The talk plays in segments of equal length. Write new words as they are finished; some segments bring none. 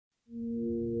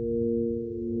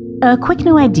A quick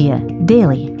new idea,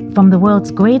 daily, from the world's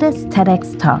greatest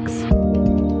TEDx talks.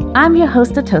 I'm your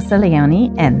host, Atossa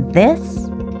Leoni, and this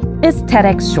is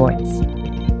TEDx Shorts.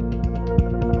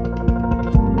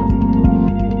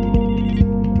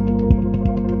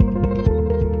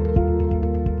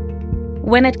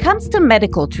 When it comes to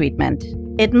medical treatment,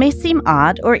 it may seem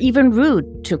odd or even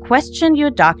rude to question your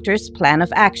doctor's plan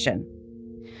of action.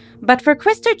 But for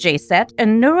Mjåset, a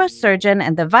neurosurgeon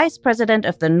and the vice president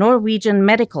of the Norwegian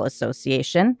Medical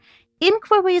Association,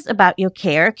 inquiries about your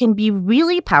care can be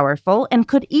really powerful and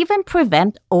could even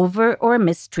prevent over- or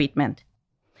mistreatment.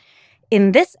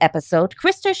 In this episode,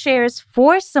 Krista shares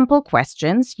 4 simple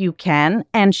questions you can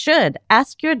and should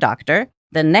ask your doctor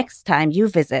the next time you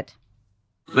visit.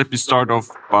 Let me start off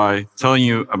by telling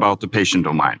you about a patient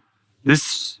of mine.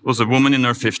 This was a woman in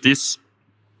her 50s.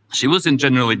 She was in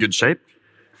generally good shape,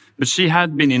 but she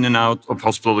had been in and out of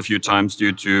hospital a few times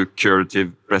due to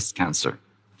curative breast cancer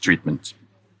treatment.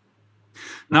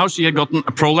 Now she had gotten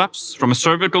a prolapse from a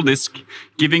cervical disc,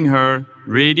 giving her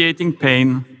radiating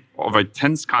pain of a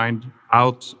tense kind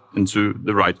out into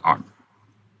the right arm.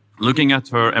 Looking at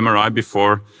her MRI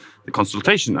before the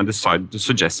consultation, I decided to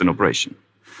suggest an operation.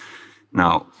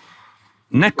 Now,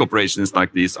 neck operations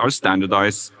like these are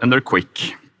standardized and they're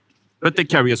quick, but they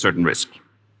carry a certain risk.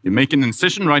 You make an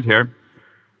incision right here,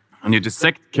 and you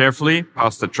dissect carefully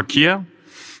past the trachea,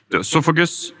 the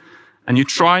esophagus, and you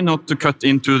try not to cut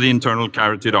into the internal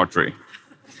carotid artery.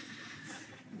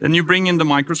 Then you bring in the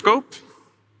microscope,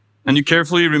 and you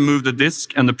carefully remove the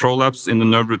disc and the prolapse in the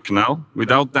nerve root canal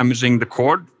without damaging the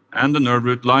cord and the nerve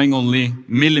root lying only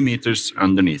millimeters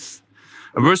underneath.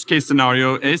 A worst-case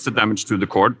scenario is a damage to the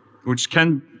cord, which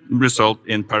can result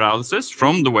in paralysis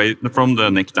from the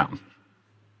neck down.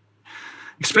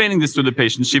 Explaining this to the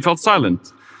patient, she felt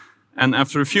silent. And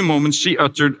after a few moments, she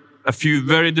uttered a few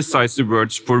very decisive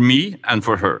words for me and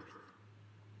for her.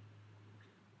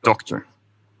 "Doctor,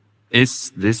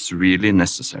 is this really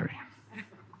necessary?"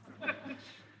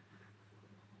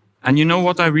 And you know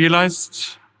what I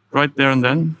realized right there and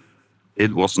then?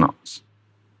 It was not.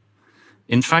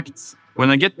 In fact, when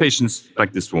I get patients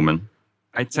like this woman,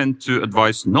 I tend to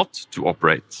advise not to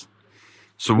operate.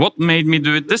 So what made me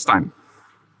do it this time?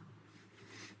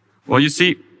 Well, you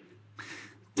see,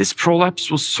 this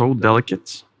prolapse was so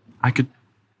delicate, I could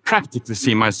practically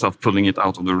see myself pulling it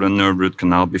out of the nerve root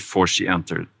canal before she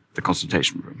entered the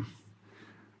consultation room.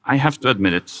 I have to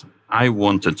admit it, I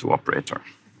wanted to operate her.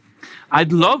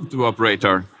 I'd love to operate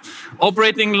her.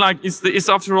 Operating is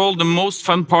after all, the most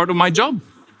fun part of my job.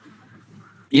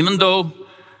 Even though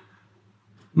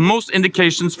most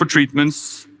indications for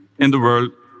treatments in the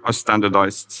world are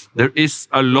standardized, there is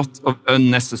a lot of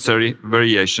unnecessary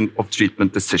variation of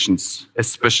treatment decisions,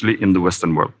 especially in the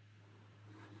Western world.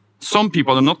 Some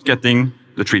people are not getting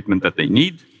the treatment that they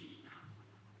need,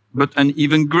 but an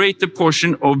even greater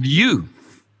portion of you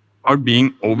are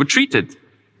being overtreated.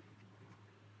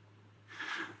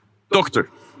 Doctor,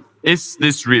 is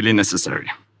this really necessary?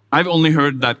 I've only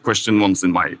heard that question once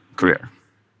in my career.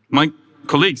 My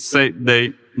colleagues say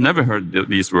they never heard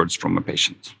these words from a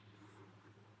patient.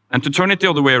 And to turn it the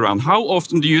other way around, how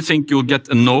often do you think you'll get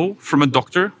a no from a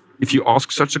doctor if you ask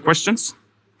such questions?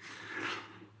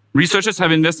 Researchers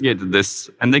have investigated this,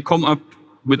 and they come up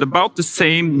with about the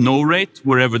same no rate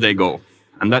wherever they go,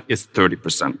 and that is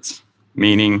 30%.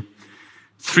 Meaning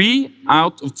 3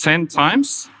 out of 10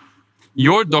 times,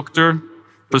 your doctor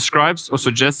prescribes or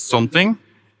suggests something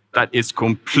that is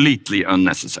completely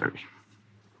unnecessary.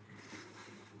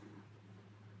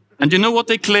 And you know what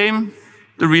they claim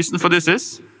the reason for this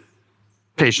is?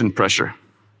 Patient pressure.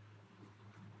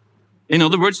 In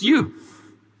other words, you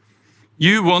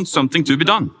want something to be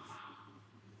done.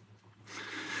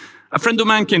 A friend of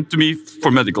mine came to me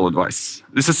for medical advice.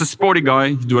 This is a sporty guy.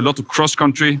 He do a lot of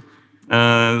cross-country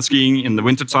skiing in the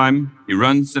wintertime. He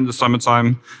runs in the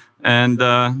summertime. And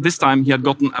this time he had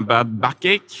gotten a bad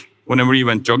backache whenever he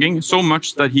went jogging, so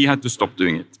much that he had to stop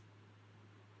doing it.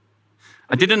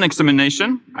 I did an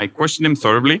examination. I questioned him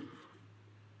thoroughly.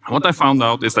 What I found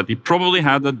out is that he probably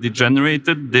had a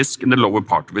degenerated disc in the lower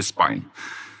part of his spine.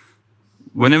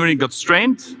 Whenever he got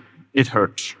strained, it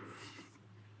hurt.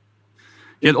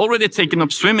 He had already taken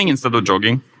up swimming instead of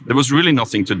jogging. There was really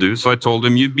nothing to do, so I told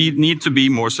him, you need to be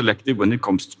more selective when it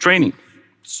comes to training.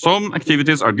 Some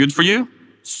activities are good for you,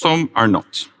 some are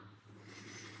not.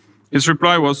 His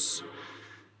reply was,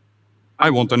 "I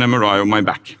want an MRI of my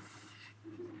back."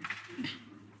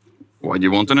 "Why do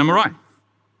you want an MRI?"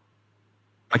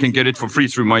 "I can get it for free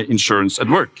through my insurance at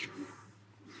work."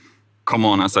 "Come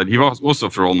on," I said. He was also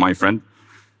for all my friend.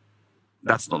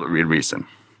 That's not a real reason.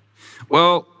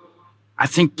 "Well, I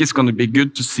think it's going to be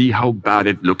good to see how bad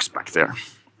it looks back there.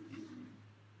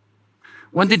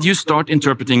 When did you start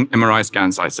interpreting MRI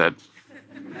scans, I said.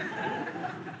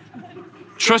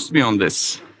 Trust me on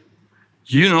this.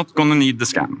 You're not going to need the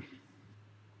scan.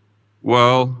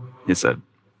 Well, he said.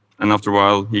 And after a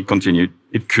while, he continued,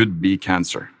 it could be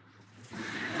cancer.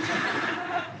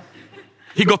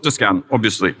 He got the scan,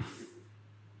 obviously.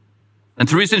 And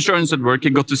through his insurance at work, he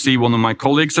got to see one of my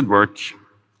colleagues at work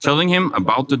telling him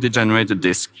about the degenerated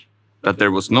disc, that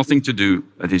there was nothing to do,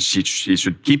 that he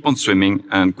should keep on swimming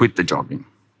and quit the jogging.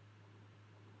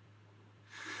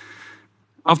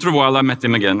 After a while, I met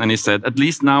him again, and he said, at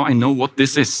least now I know what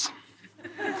this is.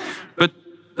 But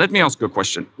let me ask you a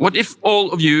question. What if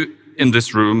all of you in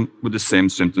this room with the same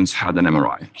symptoms had an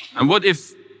MRI? And what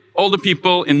if all the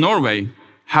people in Norway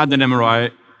had an MRI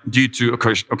due to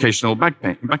occasional back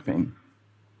pain?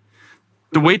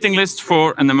 The waiting list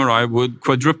for an MRI would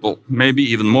quadruple, maybe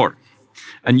even more.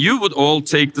 And you would all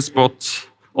take the spot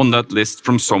on that list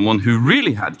from someone who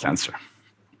really had cancer.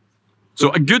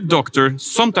 So a good doctor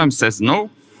sometimes says no,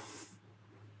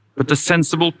 but a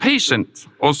sensible patient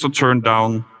also turns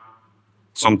down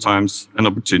sometimes an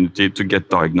opportunity to get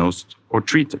diagnosed or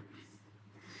treated.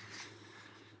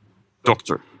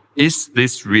 Doctor, is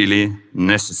this really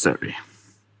necessary?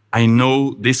 I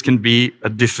know this can be a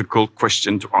difficult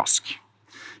question to ask.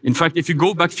 In fact, if you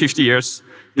go back 50 years,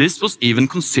 this was even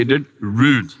considered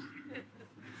rude.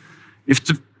 If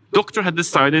the doctor had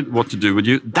decided what to do with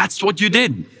you, that's what you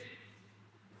did.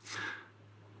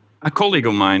 A colleague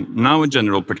of mine, now a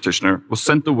general practitioner, was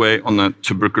sent away on a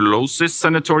tuberculosis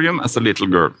sanatorium as a little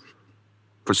girl.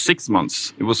 For 6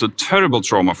 months, it was a terrible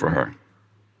trauma for her.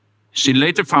 She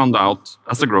later found out,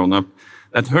 as a grown-up,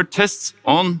 that her tests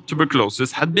on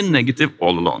tuberculosis had been negative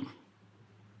all along.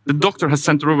 The doctor had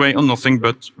sent her away on nothing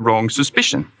but wrong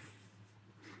suspicion.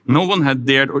 No one had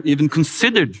dared or even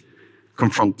considered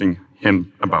confronting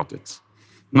him about it,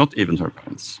 not even her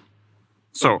parents.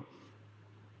 So,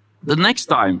 the next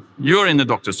time you're in the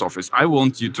doctor's office, I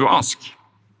want you to ask,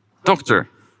 Doctor,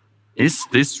 is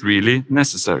this really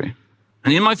necessary?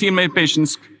 And in my female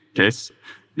patient's case,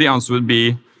 the answer would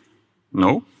be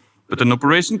no, but an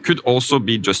operation could also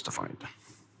be justified.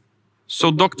 So,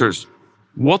 doctors,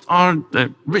 what are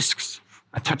the risks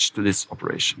attached to this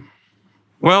operation?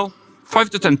 Well, 5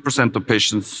 to 10% of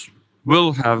patients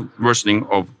will have worsening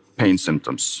of pain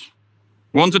symptoms.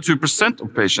 1 to 2%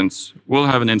 of patients will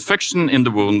have an infection in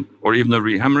the wound or even a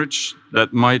rehemorrhage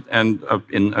that might end up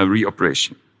in a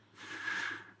reoperation.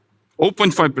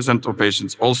 0.5% of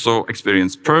patients also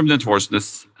experience permanent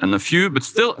hoarseness, and a few, but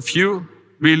still a few,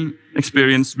 will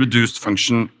experience reduced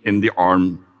function in the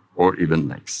arm or even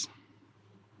legs.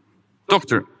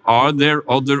 Doctor, are there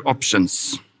other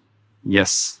options?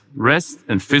 Yes, rest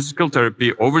and physical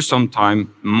therapy over some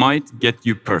time might get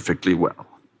you perfectly well.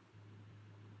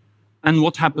 And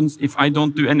what happens if I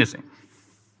don't do anything?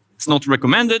 It's not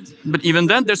recommended, but even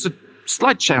then there's a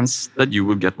slight chance that you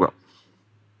will get well.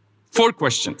 4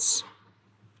 questions.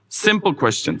 Simple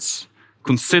questions.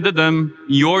 Consider them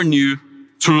your new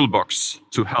toolbox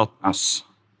to help us.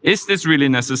 Is this really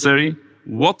necessary?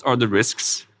 What are the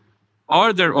risks?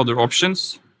 Are there other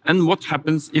options? And what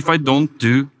happens if I don't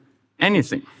do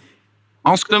anything?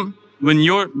 Ask them when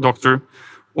your doctor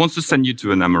wants to send you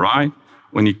to an MRI,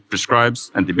 when he prescribes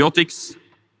antibiotics,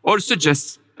 or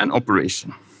suggests an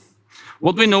operation.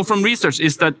 What we know from research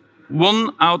is that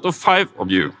 1 out of 5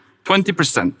 of you,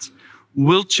 20%,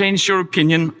 will change your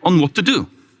opinion on what to do.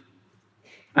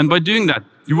 And by doing that,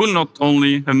 you will not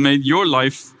only have made your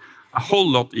life a whole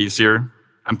lot easier,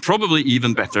 and probably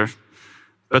even better,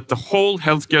 but the whole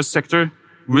healthcare sector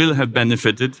will have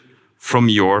benefited from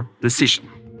your decision.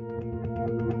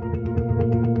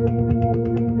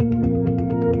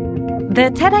 The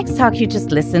TEDx talk you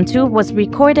just listened to was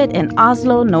recorded in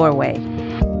Oslo, Norway.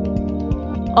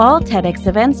 All TEDx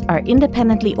events are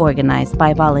independently organized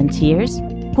by volunteers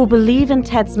who believe in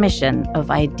TED's mission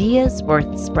of ideas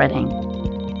worth spreading.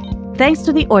 Thanks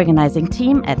to the organizing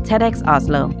team at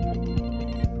TEDxOslo.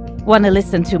 Want to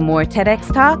listen to more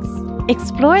TEDx talks?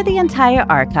 Explore the entire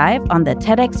archive on the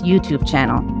TEDx YouTube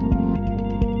channel.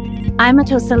 I'm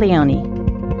Atossa Leoni.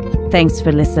 Thanks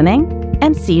for listening,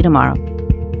 and see you tomorrow.